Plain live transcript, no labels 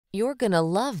You're gonna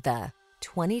love the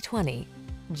 2020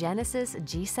 Genesis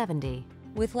G70.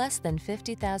 With less than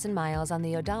 50,000 miles on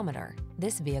the odometer,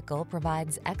 this vehicle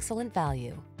provides excellent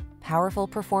value. Powerful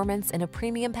performance in a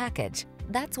premium package.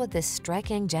 That's what this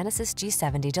striking Genesis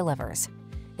G70 delivers.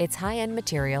 Its high-end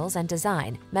materials and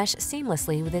design mesh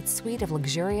seamlessly with its suite of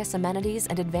luxurious amenities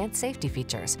and advanced safety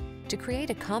features to create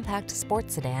a compact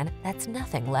sports sedan that's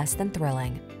nothing less than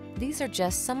thrilling. These are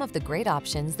just some of the great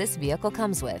options this vehicle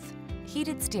comes with: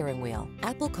 heated steering wheel,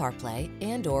 Apple CarPlay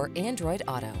and/or Android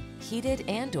Auto, heated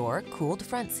and/or cooled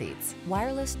front seats,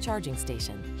 wireless charging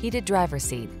station, heated driver's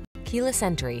seat, keyless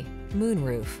entry,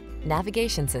 moonroof,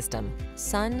 navigation system,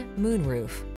 sun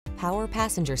moonroof, power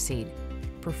passenger seat.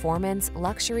 Performance,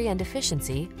 luxury, and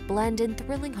efficiency blend in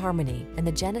thrilling harmony in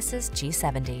the Genesis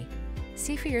G70.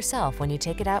 See for yourself when you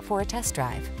take it out for a test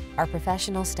drive. Our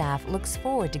professional staff looks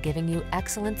forward to giving you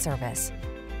excellent service.